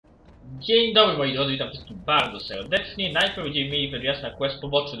Dzień dobry moi drodzy, witam wszystkich bardzo serdecznie. Najpierw będziemy mieli wywiad na quest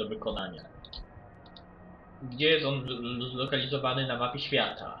poboczny do wykonania. Gdzie jest on zlokalizowany na mapie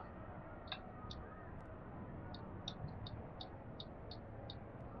świata?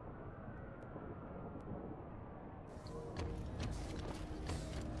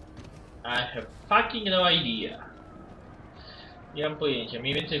 I have fucking no idea. Nie mam pojęcia,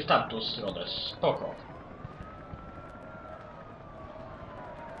 mniej więcej w tamtą stronę. Spoko.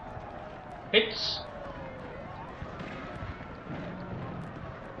 Hits.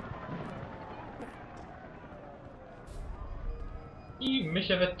 I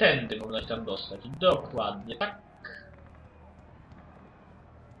myślę, że tędy można się tam dostać. Dokładnie tak.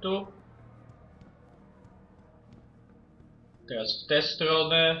 Tu. Teraz w tę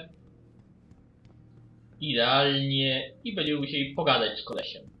stronę. Idealnie. I będziemy musieli pogadać z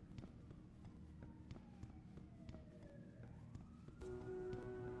kolesiem.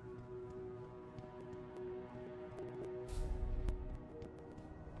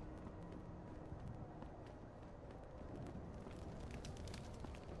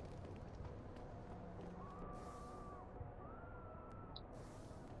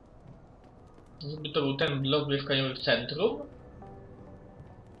 Żeby to był ten blok mieszkaniowy w centrum.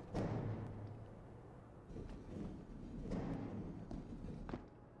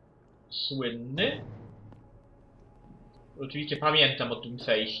 Słynny. Oczywiście pamiętam o tym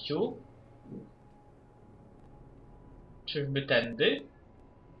przejściu. Czyżby tędy?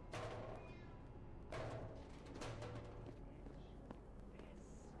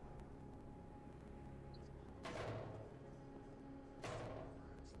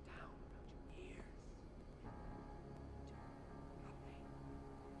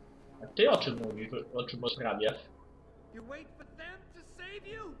 A ty o czym mówisz? O czym rozprawiasz? You wait for them to save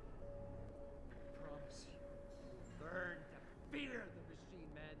you? I promise you. Learn to fear the machine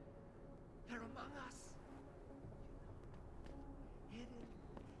men. They're among us. Hidden.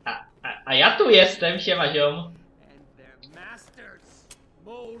 A ja tu jestem, siema ziom. And their masters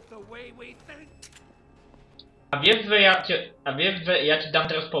mold the way we think. A wiesz, że ja ci dam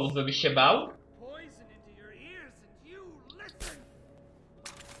teraz powód, żebyś się bał? Poison into your ears and you listen.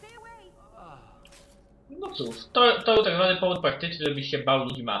 Stay away. No cóż, to był tak zwany powód praktyczny, żebyś się bał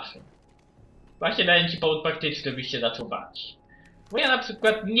ludzi maszyn. Właśnie daję ci powód praktyczny, żebyś się zaczął bać. Bo ja na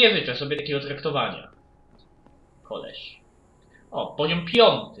przykład nie życzę sobie takiego traktowania. Koleś. O, poziom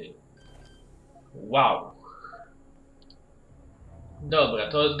 5. Wow.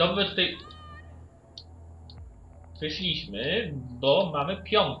 Dobra, to dobrze tutaj wyszliśmy, bo mamy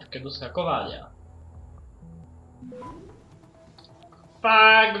 5 do skakowania.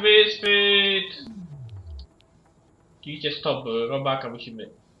 Fuck wyspyt! Oczywiście stop, robaka musimy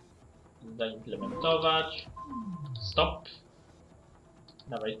zaimplementować. Stop.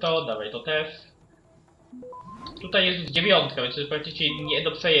 Dawaj to też. Tutaj jest 9, więc to jest praktycznie nie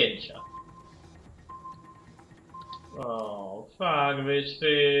do przejęcia. O, fuck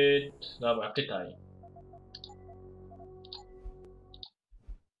wyspyt. Dobra, pytaj.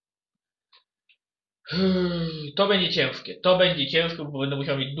 To będzie ciężkie, bo będę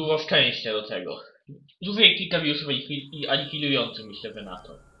musiał mieć dużo szczęścia do tego. Zużyję kilka wirusów anihilujących, myślę, że na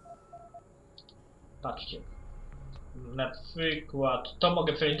to. Patrzcie. Na przykład to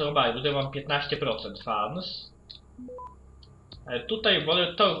mogę przejąć normalnie, bo tutaj mam 15% fans. Ale tutaj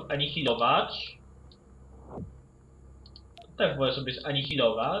wolę to anihilować. To też wolę sobie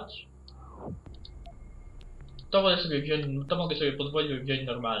zanihilować. To wolę sobie wziąć, to mogę sobie pozwolić wziąć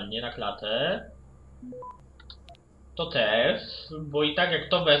normalnie na klatę. To też, bo i tak jak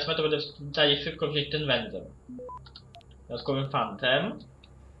to wezmę, to będę w stanie szybko wziąć ten węzeł. Dodatkowym fantem.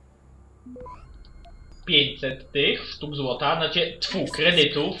 500 tych sztuk złota, znaczy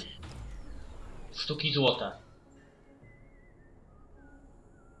kredytów. Sztuki złota.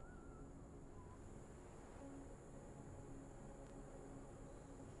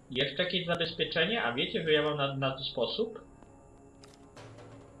 Jeszcze jakieś zabezpieczenie? A wiecie, że ja mam na to sposób?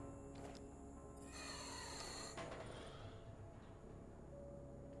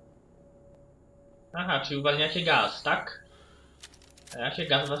 Aha, czyli uwalniacie gaz, tak? A ja się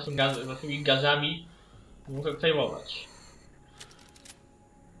waszymi gazami muszę przejmować.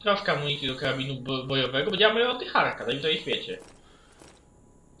 Troszkę amunicji do karabinu bojowego, będzie mamy oddycharka, tak w tej świecie.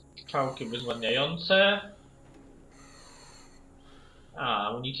 Strzałki wyzładniające. A,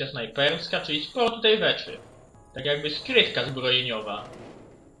 amunicja snajperska, czyli sporo tutaj rzeczy. Tak jakby skrytka zbrojeniowa.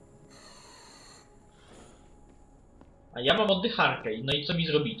 A ja mam oddycharkę, no i co mi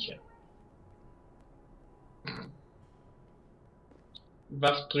zrobicie?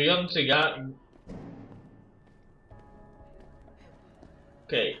 Wasz trujący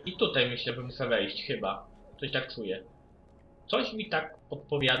Okej, i tutaj myślę, że muszę wejść chyba. Coś tak czuję. Coś mi tak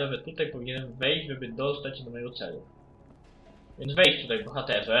podpowiada, że tutaj powinienem wejść, żeby dostać się do mojego celu. Więc wejdź tutaj,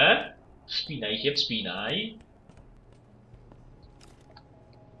 bohaterze. Wspinaj się, wspinaj.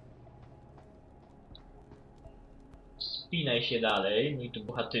 Wspinaj się dalej, mój tu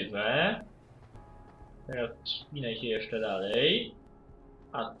bohaterze. Teraz wspinaj się jeszcze dalej.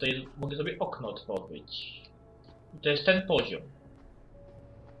 A tutaj mogę sobie okno otworzyć. I to jest ten poziom.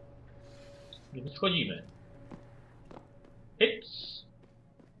 Więc wchodzimy. Hyc.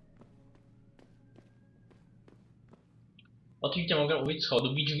 Oczywiście mogę użyć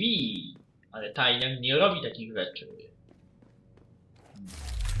schodów i drzwi, ale tajniak nie robi takich rzeczy.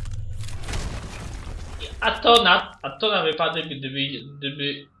 A to na wypadek,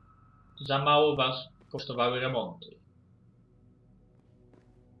 gdyby za mało was kosztowały remonty.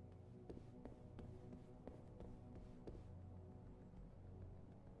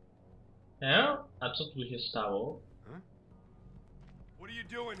 A co tu się stało? What are you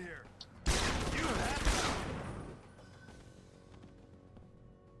doing here?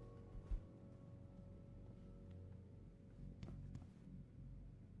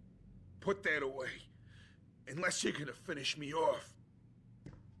 Put that away. Unless you're gonna finish me off.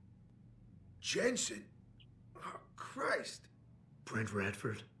 Jensen? Oh, Christ. Brent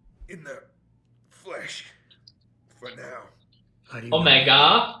Radford? In the flesh. For now. How do you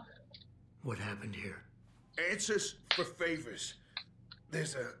Omega. What happened here? Answers for favors.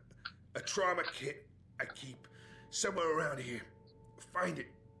 There's a trauma kit I keep somewhere around here. Find it.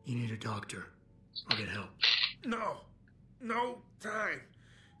 You need a doctor. I'll get help. No time.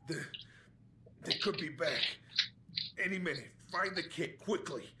 They could be back. Any minute. Find the kit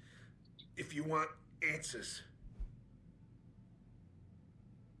quickly. If you want answers.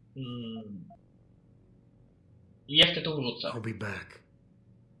 I jeszcze tu wrócę. I'll be back.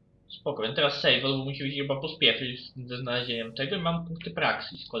 Spoko, więc teraz save, bo musimy się chyba pospieszyć ze znalezieniem tego i mam punkty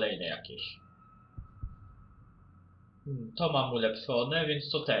praksis kolejne jakieś. To mam ulepszone, więc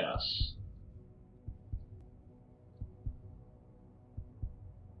co teraz?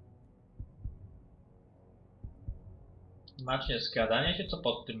 Macie skradanie się, co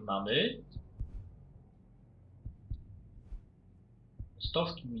pod tym mamy?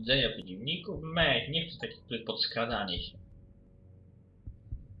 Stowki widzenia przeciwników? Nie chcę takich, który pod skradanie się.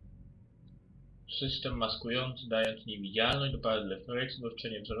 System maskujący, dając niewidzialność, dopady dla refleksji,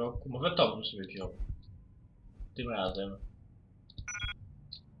 dostrzeżenie wzroku. Może to bym sobie wziął. Tym razem.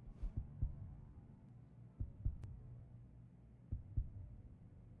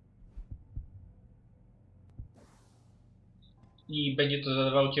 I będzie to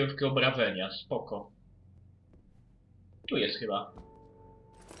zadawało ciężkie obrażenia. Spoko. Tu jest chyba.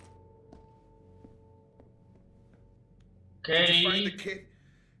 Did you Okej. find the kit?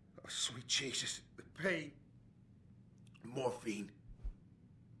 Oh, sweet Jesus. The pain. Morphine.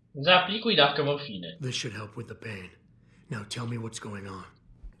 Zaaplikuj dawkę morfiny. This should help with the pain. Now tell me what's going on.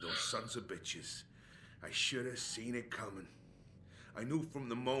 Those sons of bitches. I should have seen it coming. I knew from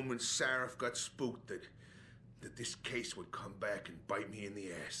the moment Sarah got spooked that this case would come back and bite me in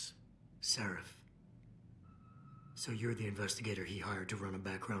the ass. Seraph. So you're the investigator he hired to run a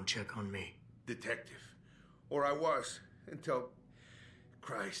background check on me. Detective. Or I was, until...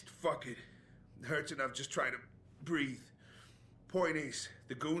 Christ, fuck it. It hurts enough just trying to breathe. Point is,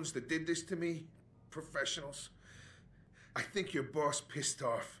 the goons that did this to me, professionals, I think your boss pissed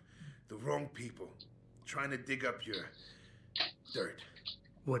off the wrong people, trying to dig up your dirt.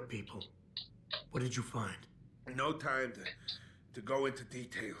 What people? What did you find? No time to go into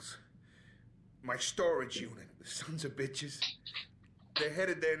details. My storage unit, the sons of bitches, they're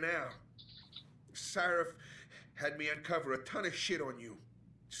headed there now. Sarah had me uncover a ton of shit on you.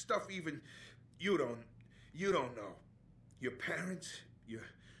 Stuff even you don't know. Your parents,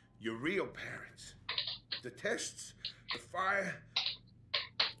 your real parents. The tests, the fire.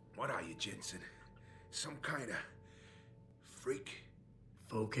 What are you, Jensen? Some kind of freak?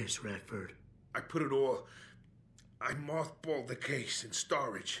 Focus, Radford. I put it all... I mothballed the case in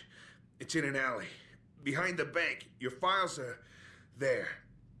storage. It's in an alley. Behind the bank. Your files are there.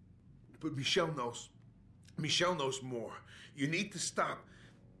 But Michelle knows. Michelle knows more. You need to stop.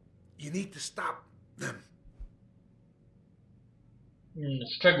 You need to stop them.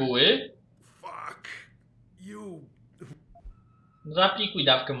 Szczegóły. Fuck. You... Zaaplikuj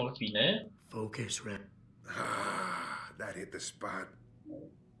dawkę morfiny. Focus, Red. Ah, that hit the spot.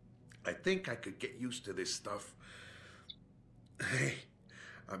 I think I could get used to this stuff. Hey,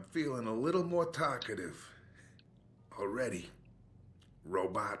 I'm feeling a little more talkative. Already.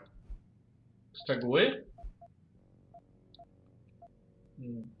 Robot. Szczegóły.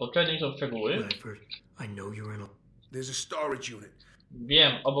 Potrzebne mi są szczegóły. Radford, I know you're in a... There's a storage unit.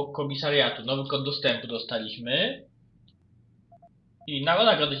 Wiem, obok komisariatu. Nowy kod dostępu dostaliśmy. I na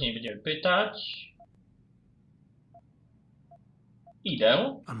nagrodę się nie będziemy pytać.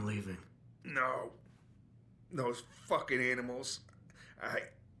 Idę. I'm leaving. No. Those fucking animals.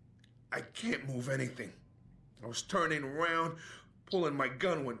 I can't move anything. I was turning around, pulling my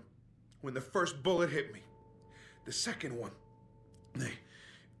gun when the first bullet hit me. The second one,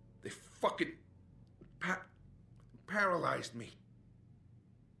 they fucking paralyzed me.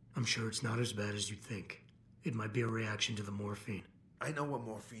 I'm sure it's not as bad as you think. It might be a reaction to the morphine. I know what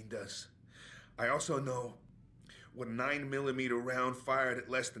morphine does. I also know what a 9mm round fired at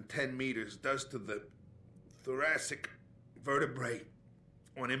less than 10 meters does to the thoracic vertebrae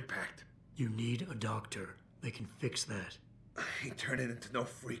on impact. You need a doctor. They can fix that. I ain't turning into no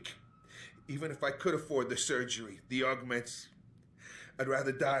freak. Even if I could afford the surgery, the augments, I'd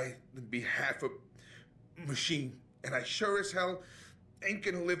rather die than be half a machine. And I sure as hell ain't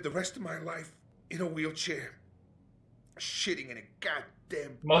gonna live the rest of my life in a wheelchair. Shitting in a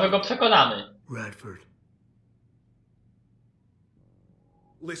goddamn... Może go przekonamy. Radford.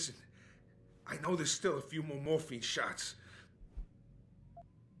 Listen, I know there's still a few more morphine shots.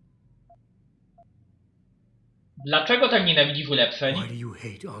 Dlaczego tak nienawidzisz ulepszeń? Why do you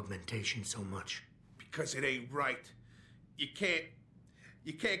hate augmentation so much? Because it ain't right. You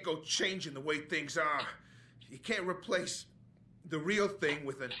can't go changing the way things are. You can't replace the real thing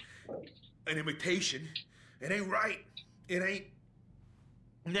with an imitation. It ain't right. It ain't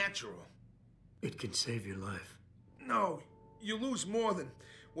natural. It can save your life. No, you lose more than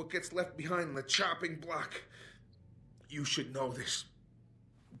what gets left behind on the chopping block. You should know this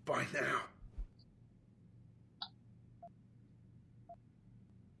by now.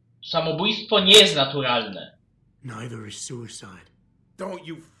 Samobójstwo nie jest naturalne. Neither is suicide. Don't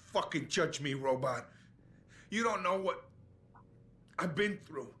you fucking judge me, robot. You don't know what I've been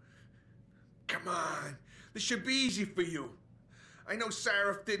through. Come on. This should be easy for you. I know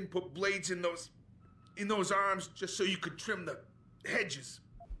Sarif didn't put blades in those arms just so you could trim the hedges.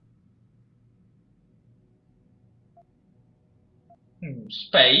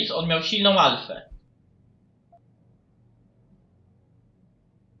 Space, on miał silną alfę.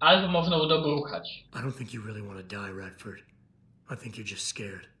 Alfę można udobruchać. I don't think you really want to die, Radford. I think you're just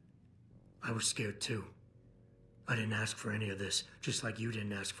scared. I was scared too. I didn't ask for any of this, just like you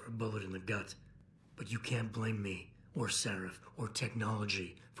didn't ask for a bullet in the gut. But you can't blame me, or Sarif, or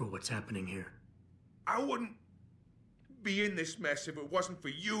technology for what's happening here. I wouldn't be in this mess if it wasn't for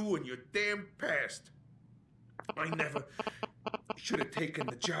you and your damn past. I never should have taken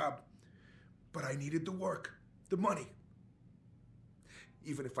the job, but I needed the work, the money.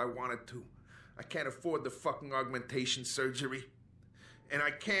 Even if I wanted to, I can't afford the fucking augmentation surgery. And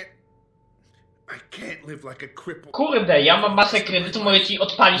I can't live like a cripple. Kurde, ja mam masę kredytu, mogę ci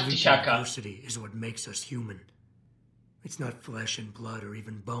odpalić tysiaka. Diversity is what makes us human. It's not flesh and blood or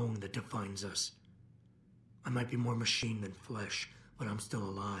even bone that defines us. I might be more machine than flesh, but I'm still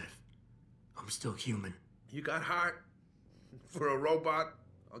alive. I'm still human. You got heart for a robot.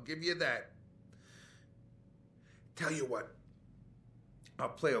 I'll give you that. Tell you what. I'll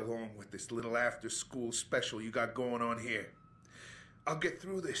play along with this little after-school special you got going on here. I'll get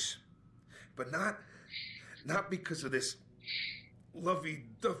through this. But not because of this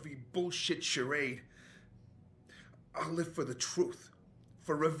lovey-dovey bullshit charade. I'll live for the truth,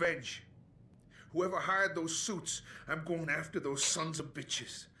 for revenge. Whoever hired those suits, I'm going after those sons of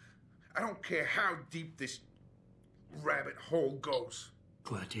bitches. I don't care how deep this rabbit hole goes.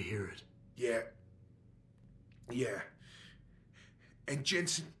 Glad to hear it. Yeah. And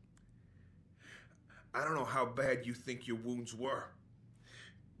Jensen, I don't know how bad you think your wounds were,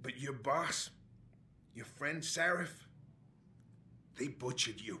 but your boss, your friend Sarif, they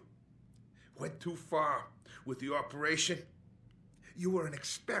butchered you. Went too far with the operation. You were an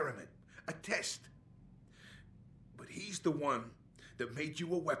experiment, a test. But he's the one that made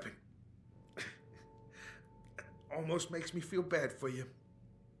you a weapon. Almost makes me feel bad for you.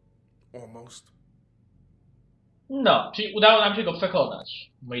 Almost. No, czyli udało nam się go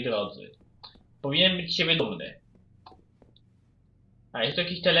przekonać, moi drodzy. Powinien być z siebie dumny. A jest tu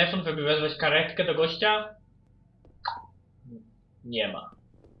jakiś telefon, żeby wezwać karetkę do gościa? Nie ma.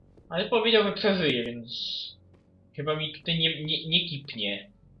 Ale powiedział, że przeżyje, więc chyba mi tutaj nie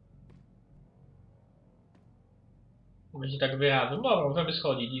kipnie. Będzie tak wyrazy. No, możemy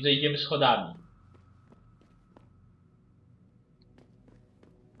schodzić i zejdziemy schodami.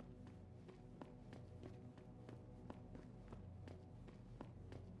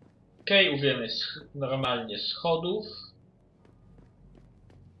 Okej, użyjemy normalnie schodów.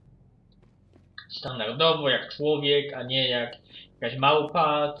 standardowo, jak człowiek, a nie jak jakaś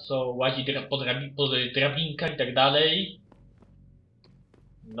małpa, co łazi po drabinkach i tak dalej.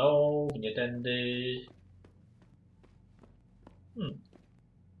 No, nie tędy.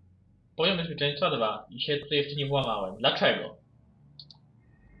 Poziom bezpieczeństwa 2 i się tutaj jeszcze nie włamałem. Dlaczego?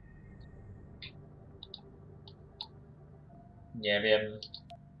 Nie wiem.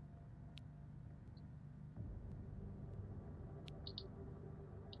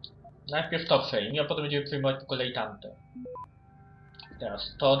 Najpierw to przejmij, a potem będziemy przejmować po kolei tamte.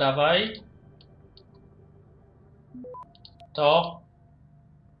 Teraz to dawaj. To.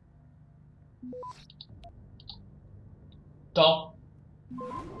 To.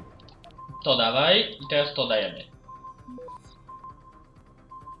 To dawaj. I teraz to dajemy.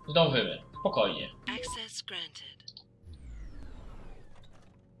 Zdążymy. Spokojnie. Access granted.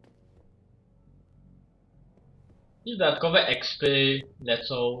 I dodatkowe expy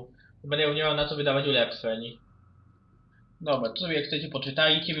lecą. Będę nie miał na co wydawać ulepszeń. Dobra, to sobie jak chcecie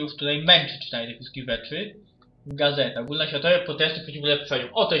poczytajcie, już tutaj męczy czytanie tych wszystkich rzeczy. Gazeta. Ogólnoświatowe protesty przeciw ulepszeniom.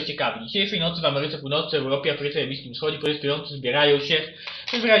 O, to jest ciekawe. Dzisiejszej nocy w Ameryce Północnej, Europie, Afryce i Bliskim Wschodzie protestujący zbierają się,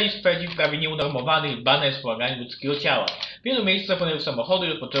 by wyrazić sprzeciw prawie nieunormowanych badań wspomagania ludzkiego ciała. W wielu miejscach zapłonęły samochody i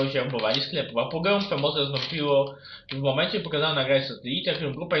rozpoczęło się rabowanie sklepów, a pogrom przemocy nastąpiło w momencie pokazano nagranie satelity, w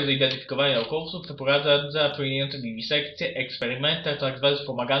którym grupa jest zidentyfikowania naukowców przeprowadza promieniujące wiwisekcje, eksperymentach tzw.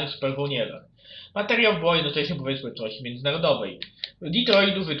 wspomaganych superżołnierzach. Materiał było jednocześnie powiedz społeczności międzynarodowej.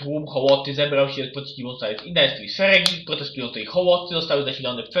 Detroit duży tłum hołoty zebrał się sprzeciwą całej industrii. Szeregi protestującej hołoty zostały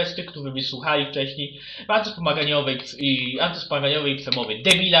zasilone przez tych, którzy wysłuchali wcześniej antyspomaganiowej przemowy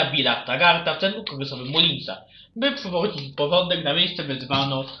debila Billa Tagarta w centrum kongresowym Mullinsa. By przywrócić porządek, na miejsce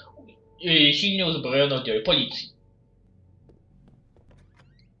wezwano silnie uzbrojone oddziały policji.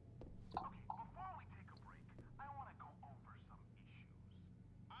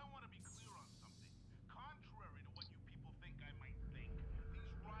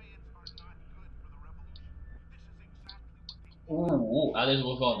 Ale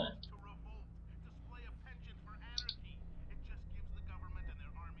złożone.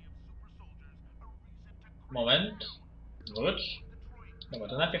 Moment. Wróć. Dobra,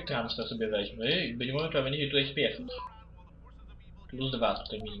 to najpierw transfer sobie weźmy i być może trzeba będzie się tutaj śpieszyć. Plus 2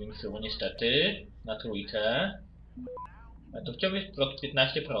 tutaj mi zwiększyło niestety. Na trójkę. Ale to wciąż jest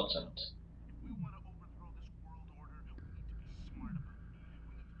 15%.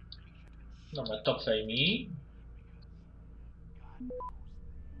 Dobra, to przejmij.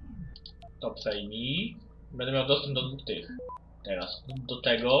 To przejmij. Będę miał dostęp do dwóch tych. Teraz do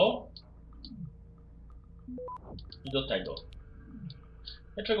tego. I do tego.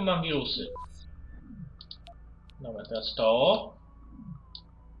 Dlaczego mam wirusy? Dobra, teraz to.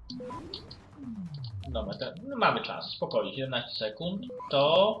 Dobra, teraz, no mamy czas, spokojnie, 17 sekund.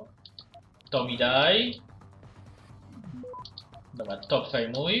 To mi daj. Dobra, to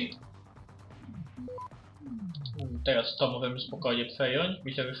przejmuj. Teraz to możemy spokojnie przejąć,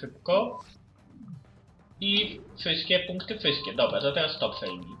 myślę, że szybko. I wszystkie punkty, wszystkie. Dobra, to teraz to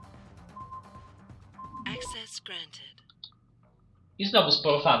przejmij. Access granted. I znowu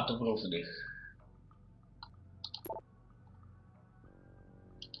sporo fantów różnych.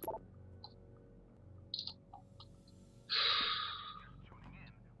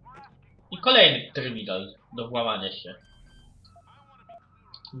 I kolejny terminal do włamania się.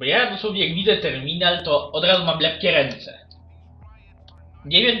 Bo ja dosłownie jak widzę terminal, to od razu mam lepkie ręce.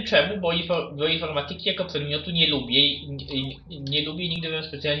 Nie wiem czemu, bo informatyki jako przedmiotu nie lubię i nigdy bym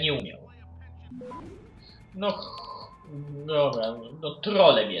specjalnie nie umiał. No, dobra, no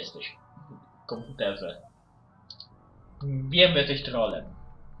trolem jesteś w komputerze. Wiem, że jesteś trolem.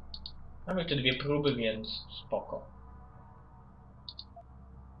 Mam jeszcze 2 próby, więc spoko.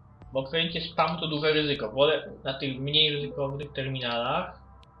 Bo kręcie spam to duże ryzyko. Wolę na tych mniej ryzykownych terminalach.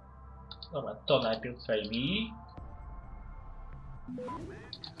 Dobra, to najpierw przejmij.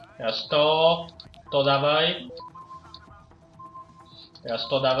 Teraz to dawaj. Teraz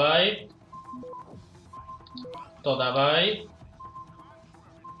to dawaj. To dawaj.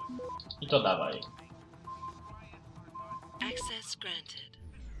 I to dawaj. Access granted.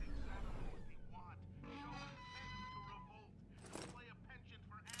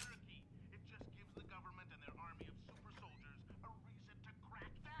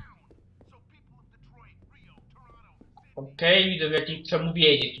 Okej, widzę jakieś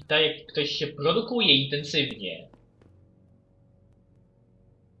przemówienie. Tutaj jak ktoś się produkuje intensywnie.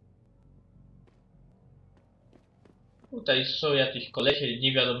 Tutaj są jakieś kolesie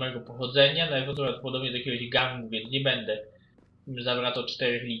niewiadomego pochodzenia, najprawdopodobniej do jakiegoś gangu, więc nie będę im zawracał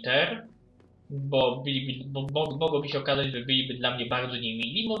 4 liter. bo mogłoby się okazać, że byliby dla mnie bardzo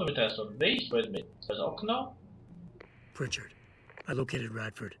niemili. Możemy teraz stąd wyjść, powiedzmy przez okno. Pritchard, I located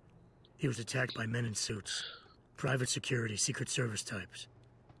Radford. He was attacked by men in suits. Private security, Secret Service types.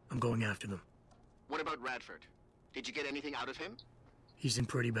 I'm going after them. What about Radford? Did you get anything out of him? He's in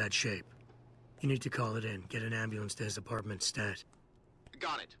pretty bad shape. You need to call it in, get an ambulance to his apartment stat.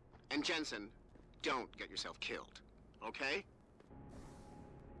 Got it. And Jensen, don't get yourself killed. Okay?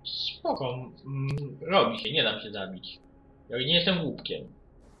 Spoko, robi się, nie dam się zabić. Ja nie jestem głupkiem.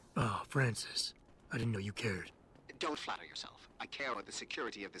 Oh, Francis. I didn't know you cared. Don't flatter yourself. I care about the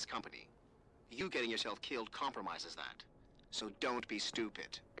security of this company. You getting yourself killed compromises that. So don't be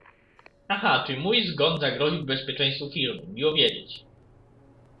stupid. Aha, czyli mój zgon zagroził bezpieczeństwu firmy. Miło wiedzieć.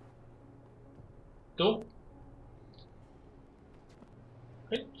 Tu?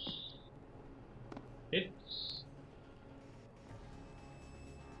 Hyc. Hyc.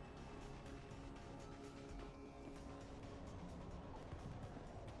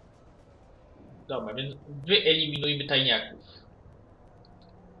 Dobra, więc wyeliminujmy tajniaków.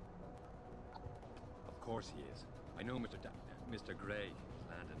 Of course he is. I know Mr. Gray has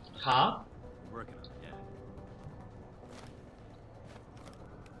landed. Ha? I'm working on it, yeah.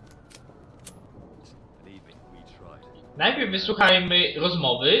 Believe me, we tried. Najpierw wysłuchajmy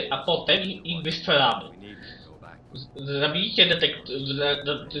rozmowy, a potem ich wystrzelamy. We need to go back.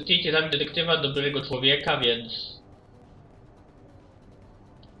 Chcieliście zabić detektywa, dobrego człowieka, więc...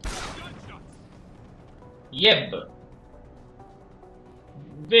 Jeb!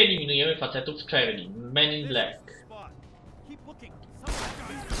 Wyeliminujemy facetów z Charlie, Men in Black.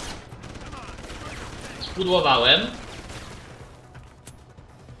 Spudłowałem.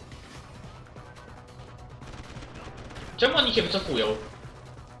 Czemu oni się wycofują?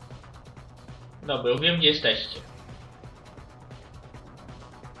 Dobra, wiem gdzie jesteście.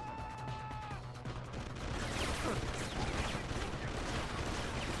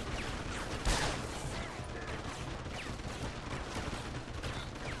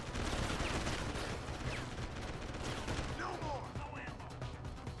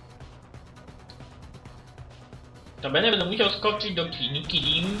 To będę musiał skoczyć do kliniki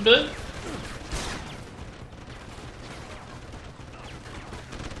Limb.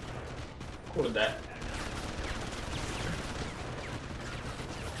 Kurde.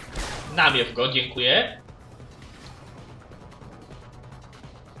 Namiew go, dziękuję.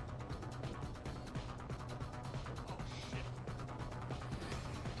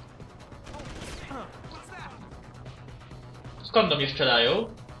 Skąd do mnie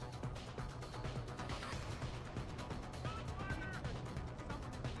strzelają?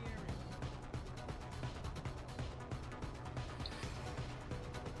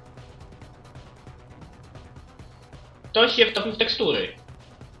 Ktoś się wtopił w tekstury.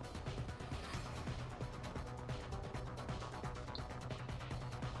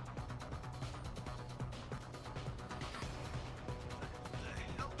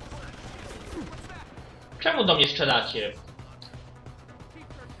 Czemu do mnie strzelacie?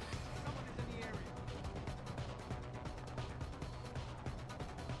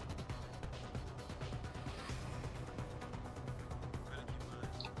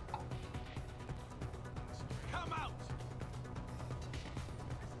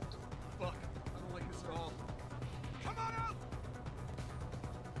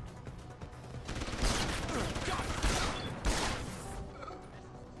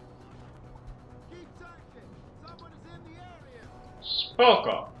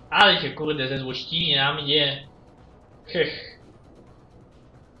 Spoko, ale się kurde zezłościli na mnie. Hych.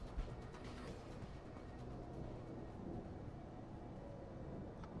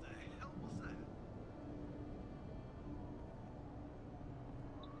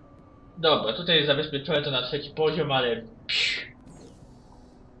 Dobra, tutaj jest zabezpieczone to na 3. poziom, ale...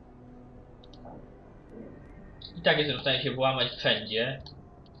 I tak jestem w stanie się włamać wszędzie.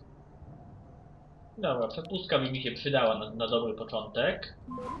 Dobra, przepustka by mi się przydała na dobry początek.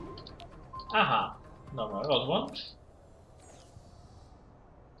 Aha, dobra, rozłącz.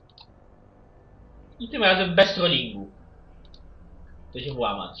 I tym razem bez trollingu. Chcę się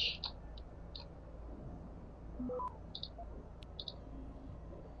włamać.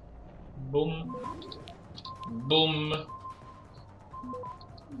 Bum. Bum.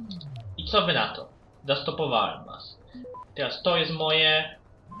 I co wy na to? Zastopowałem was. Teraz to jest moje.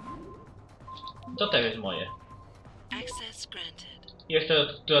 To też jest moje. Access granted. I jeszcze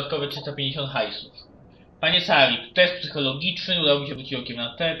dodatkowe 350 hajsów. Panie Sari, test psychologiczny, udało mi się wrócić okiem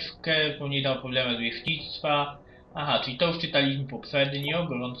na teczkę, pomniejszał problemy z wierzchnictwa. Aha, czyli to już czytaliśmy poprzednio,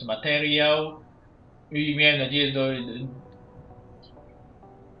 gorący materiał. I miałem nadzieję, że...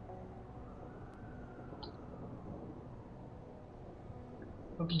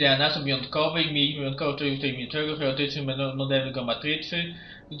 Idea są wyjątkowe i mieliśmy wyjątkowo czegoś tajemniczego, chaotyczny model geometryczny,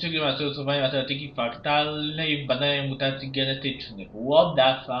 dotyczący zastosowania matematyki fraktalnej w badaniu mutacji genetycznych. What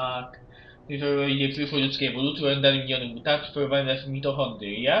the fuck? Nie przyszło ludzkiej ewolucji, oglądali miliony mutacji, wprowadzonych w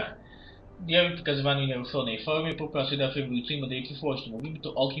mitochondriach. Zjawy przekazywane w naruszonej formie, poprasyda w ewolucyjnej modeli przyszłości. Mówimy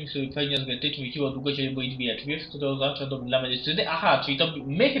tu o kimś, który kwestia genetyczną i siłą długość albo i wiecz. Wiesz, co to oznacza dla medycyny? Aha, czyli to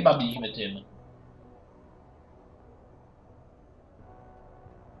my chyba byliśmy tym.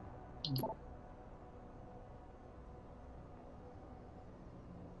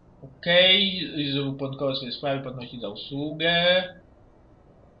 Okej, zrobił podkoło swoje sprawy, podnosi za usługę.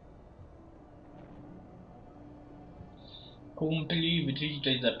 Kumpli, wyczyścić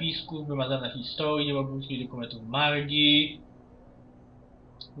część zapisków, wymazana historia, nie ma polskich dokumentów margi.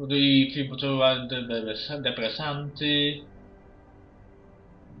 I film potrzebowany depresanty.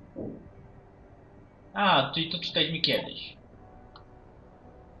 A, czyli to czytaliśmy kiedyś.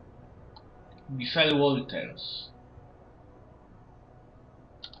 Michelle Walters.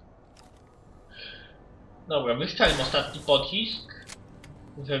 Dobra, wyszczelmy ostatni pocisk,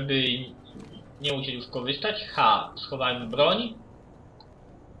 żeby nie musieli już korzystać. Schowajmy broń.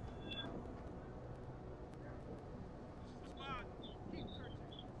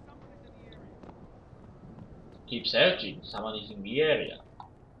 Keep searching, someone is in the area.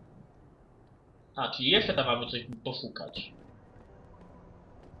 A, czyli jeszcze tam mamy coś poszukać.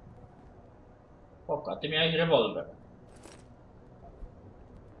 Spoko, a ty miałeś rewolwer.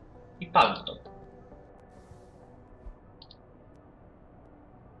 I paltop.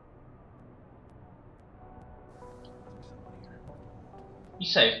 I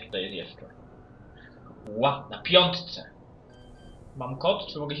safe tutaj jest jeszcze. Ła, na 5. Mam kod,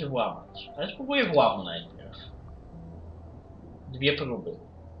 czy mogę się włamać? Ale spróbuję włamu najpierw. 2 próby.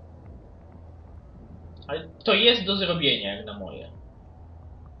 Ale to jest do zrobienia, jak na moje.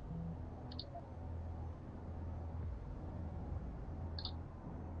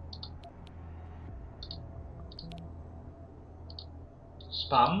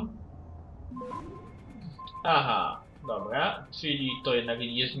 Spam. Aha, dobra, czyli to jednak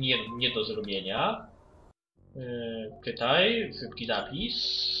jest nie do zrobienia. Czytaj, szybki zapis.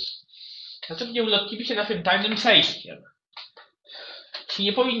 Następnie ulotnimy się naszym tajnym przejściem. Ci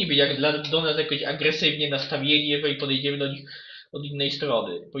nie powinni być do nas jakoś agresywnie nastawieni, jeżeli podejdziemy do nich od innej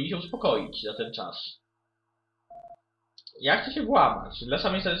strony. Powinni się uspokoić za ten czas. Ja chcę się włamać, dla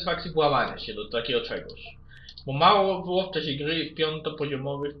samej satysfakcji włamania się do takiego czegoś. Bo mało było w czasie gry w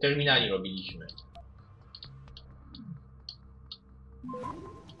 5-poziomowych terminali robiliśmy.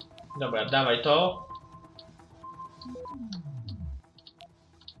 Dobra, dawaj to.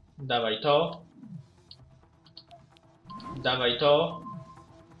 Dawaj to. Dawaj to.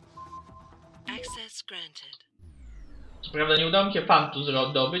 Access granted. Co prawda nie udało mi się fantu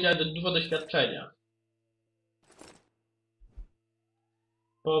zdobyć, ale dużo doświadczenia.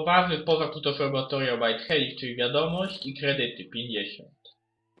 Połowy poza Kutos Laboratoria Whitehead, czyli wiadomość i kredyty 50.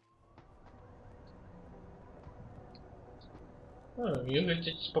 Już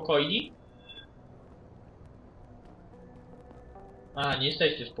jesteście spokojni? A, nie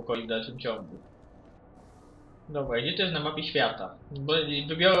jesteście spokojni w dalszym ciągu. Dobra, gdzie to jest na mapie świata? Bo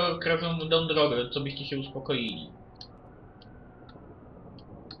wybiorę krewną drogę, co byście się uspokoili.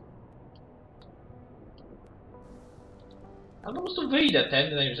 Albo po prostu wyjdę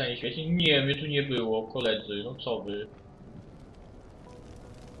tędy na niebiesanym świecie. Nie, mnie tu nie było, koledzy, no co wy.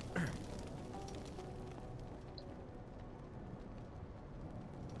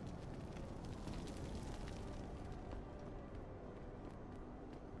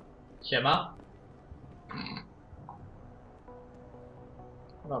 Siema.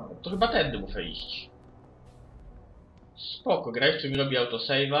 Dobra, to chyba tędy muszę iść. Spoko, gra jeszcze mi robi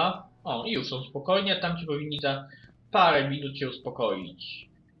autosave'a. O, i już są spokojni, a tam ci powinni za parę minut się uspokoić.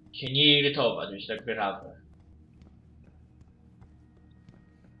 Się nie irytować, że się tak wyrażę.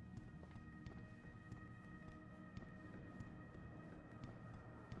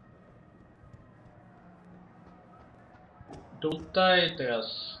 Tutaj,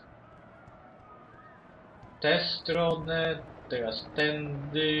 teraz tę stronę, teraz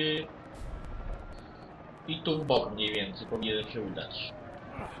tędy i tu w bok mniej więcej powinien się udać.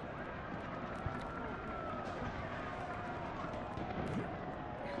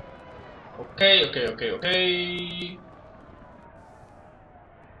 Okej.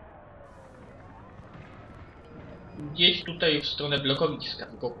 Gdzieś tutaj w stronę blokowiska,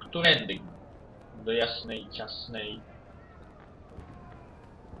 tylko którędy? Do jasnej, ciasnej.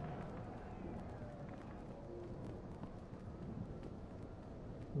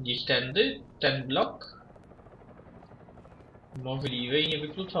 Gdzieś tędy? Ten blok? Możliwe i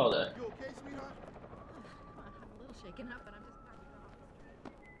niewykluczone. You okay, sweetheart? I'm a little shaken up, but I'm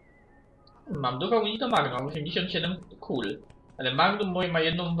just Mam dużo unii do Magnum, mam 87 kul. Ale Magnum moje ma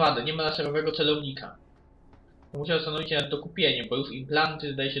jedną wadę, nie ma laserowego celownika. Muszę zastanowić się nad dokupieniem, bo już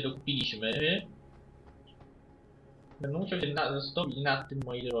implanty zdaje się dokupiliśmy. Będę musiał się zastanowić nad tym,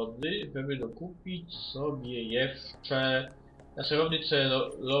 moi drodzy, żeby dokupić sobie jeszcze laserowny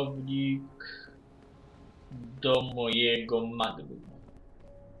celownik do mojego Magnum.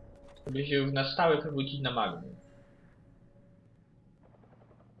 Żeby się już na stałe przewrócić na Magnum.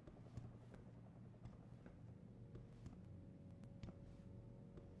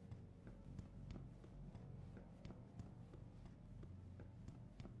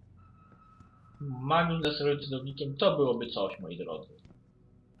 Magnum z laserowym celownikiem to byłoby coś, moi drodzy.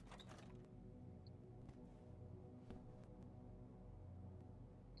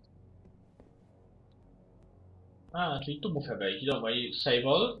 A, czyli tu muszę wejść. Dobra, i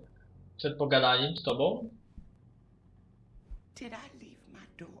Sable, przed pogadaniem z tobą. Did I leave my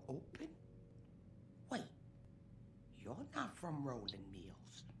door open? Wait, you're not from Roland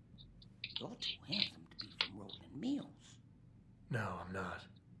Mills. You're too handsome to be from Roland Mills. No, I'm not.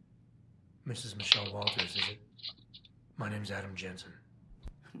 Mrs. Michelle Walters, is it? My name's Adam Jensen.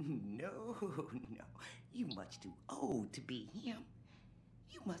 No, no. You much too old to be him.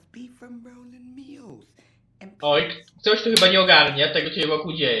 You must be from Roland Mills. And Oj, ktoś tu chyba nie ogarnia tego, co się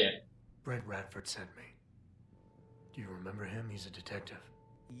wokół dzieje. Brent Radford sent me. Do you remember him? He's a detective.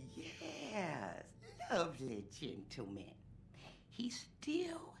 yes, lovely gentleman. He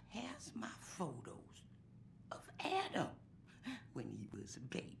still has my photos of Adam when he was a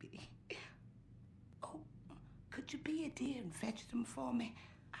baby. Oh, could you be a dear and fetch them for me?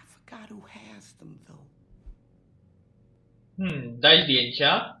 I forgot who has them though. Daj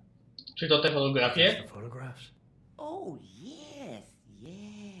zdjęcia. Czy to te fotografie? The photographs? Oh, yes,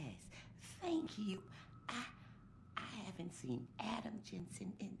 yes. Thank you. I haven't seen Adam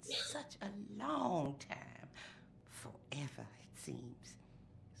Jensen in such a long time. Forever, it seems.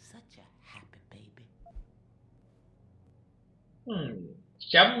 Such a happy baby.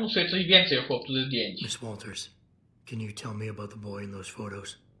 Chciałbym usłyszeć coś więcej o chłopcu ze zdjęć. Miss Walters, can you tell me about the boy in those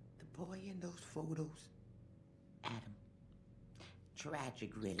photos? The boy in those photos? Adam.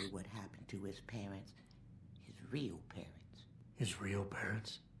 Tragic, really, what happened to his parents. His real parents. His real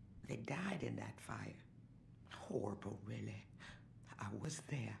parents? They died in that fire. Horrible, really. I was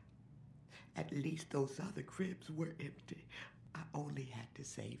there. At least those other cribs were empty. I only had to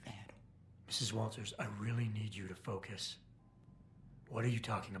save Adam. Mrs. Walters, I really need you to focus. What are you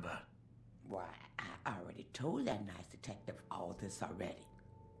talking about? Why, I already told that nice detective all this already.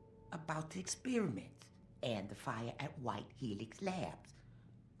 About the experiments and the fire at White Helix Labs.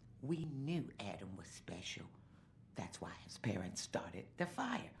 We knew Adam was special. That's why his parents started the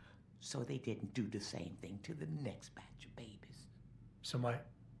fire, so they didn't do the same thing to the next batch of babies. So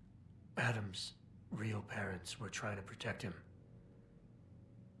Adam's real parents were trying to protect him.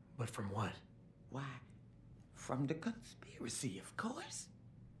 But from what? Why, from the conspiracy, of course.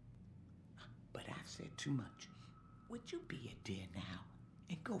 But I've said too much. Would you be a dear now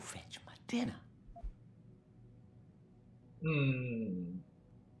and go fetch my dinner?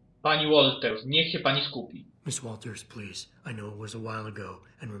 Pani Walters, niech się pani skupi. Miss Walters, please. I know it was a while ago,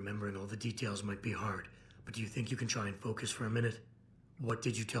 and remembering all the details might be hard, but do you think you can try and focus for a minute? What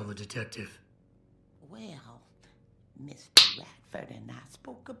did you tell the detective? Well, Mr. Radford and I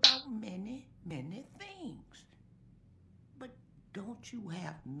spoke about many, many things. But don't you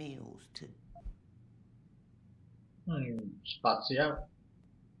have meals to... Spacja.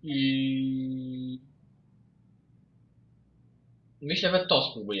 I... Myślę, że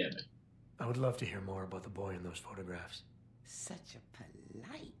to spróbujemy. I would love to hear more about the boy in those photographs. Such a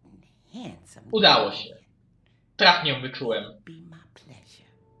polite and handsome... Udało się. Trafnie wyczułem. Be my pleasure.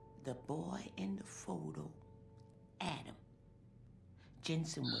 The boy in the photo, Adam.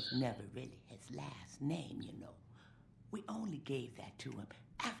 Jensen was never really his last name, you know. We only gave that to him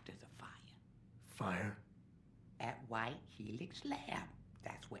after the fire. Fire? At White Helix Lab.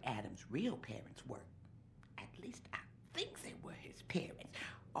 That's where Adam's real parents worked. At least I think they were his parents.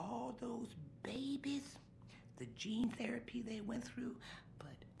 All those babies, the gene therapy they went through,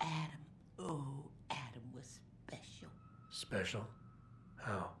 but Adam was special. Special?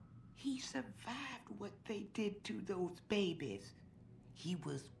 How? He survived what they did to those babies. He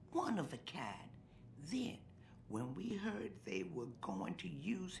was one of a kind. Then, when we heard they were going to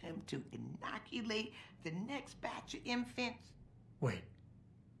use him to inoculate the next batch of infants... Wait,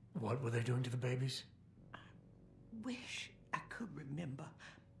 what were they doing to the babies? I wish I could remember.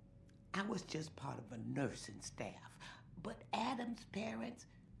 I was just part of a nursing staff. But Adam's parents,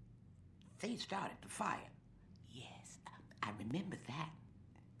 they started the fire. Yes, I remember that.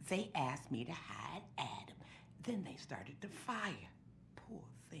 They asked me to hide Adam. Then they started the fire. Poor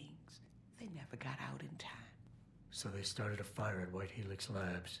things. They never got out in time. So they started a fire at White Helix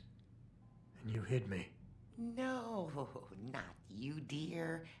Labs. And you hid me. No, not you,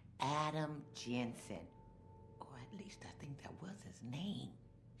 dear. Adam Jensen. Or at least I think that was his name.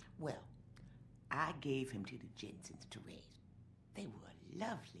 Well, I gave him to the Jensens to raise. They were a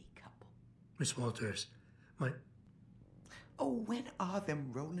lovely couple. Miss Walters, Oh, when are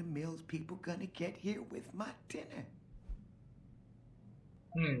them Rolling Mills people gonna get here with my dinner?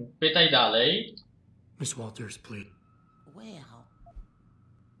 Pytaj dalej. Miss Walters, please. Well...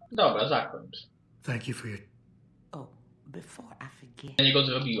 Dobra, zakończ. Thank you for your... Oh, before I forget... Ja niego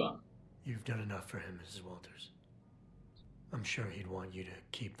zrobiła. You've done enough for him, Mrs. Walters. I'm sure he'd want you to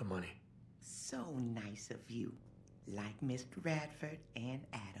keep the money. So nice of you. Like Mr. Radford and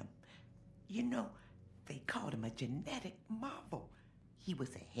Adam. You know, they called him a genetic marvel. He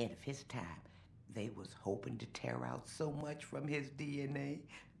was ahead of his time. They was hoping to tear out so much from his DNA,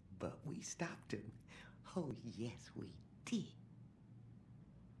 but we stopped him. Oh, yes, we did.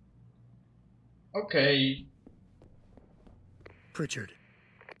 Okay. Pritchard,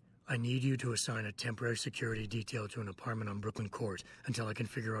 I need you to assign a temporary security detail to an apartment on Brooklyn Court until I can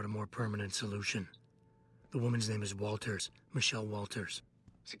figure out a more permanent solution. The woman's name is Walters, Michelle Walters.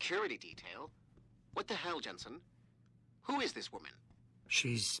 Security detail? What the hell, Jensen? Who is this woman?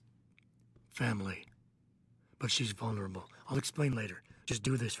 She's... family. But she's vulnerable. I'll explain later. Just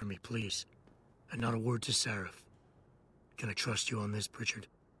do this for me, please. And not a word to Sarif. Can I trust you on this, Pritchard?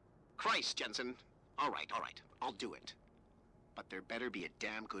 Christ, Jensen. All right. I'll do it. But there better be a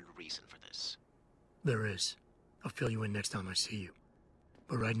damn good reason for this. There is. I'll fill you in next time I see you.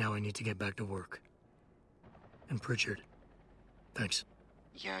 But right now I need to get back to work. And Pritchard, thanks.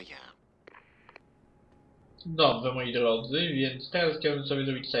 Yeah. Dobrze, moi drodzy, więc teraz chciałbym sobie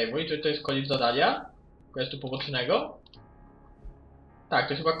zrobić save. Czy to jest koniec zadania? Questu pobocznego? Tak,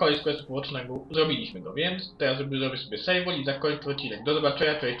 to jest chyba koniec questu pobocznego. Zrobiliśmy go, więc teraz zrobię sobie save i zakończę odcinek. Do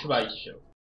zobaczenia, cześć, trzymajcie się.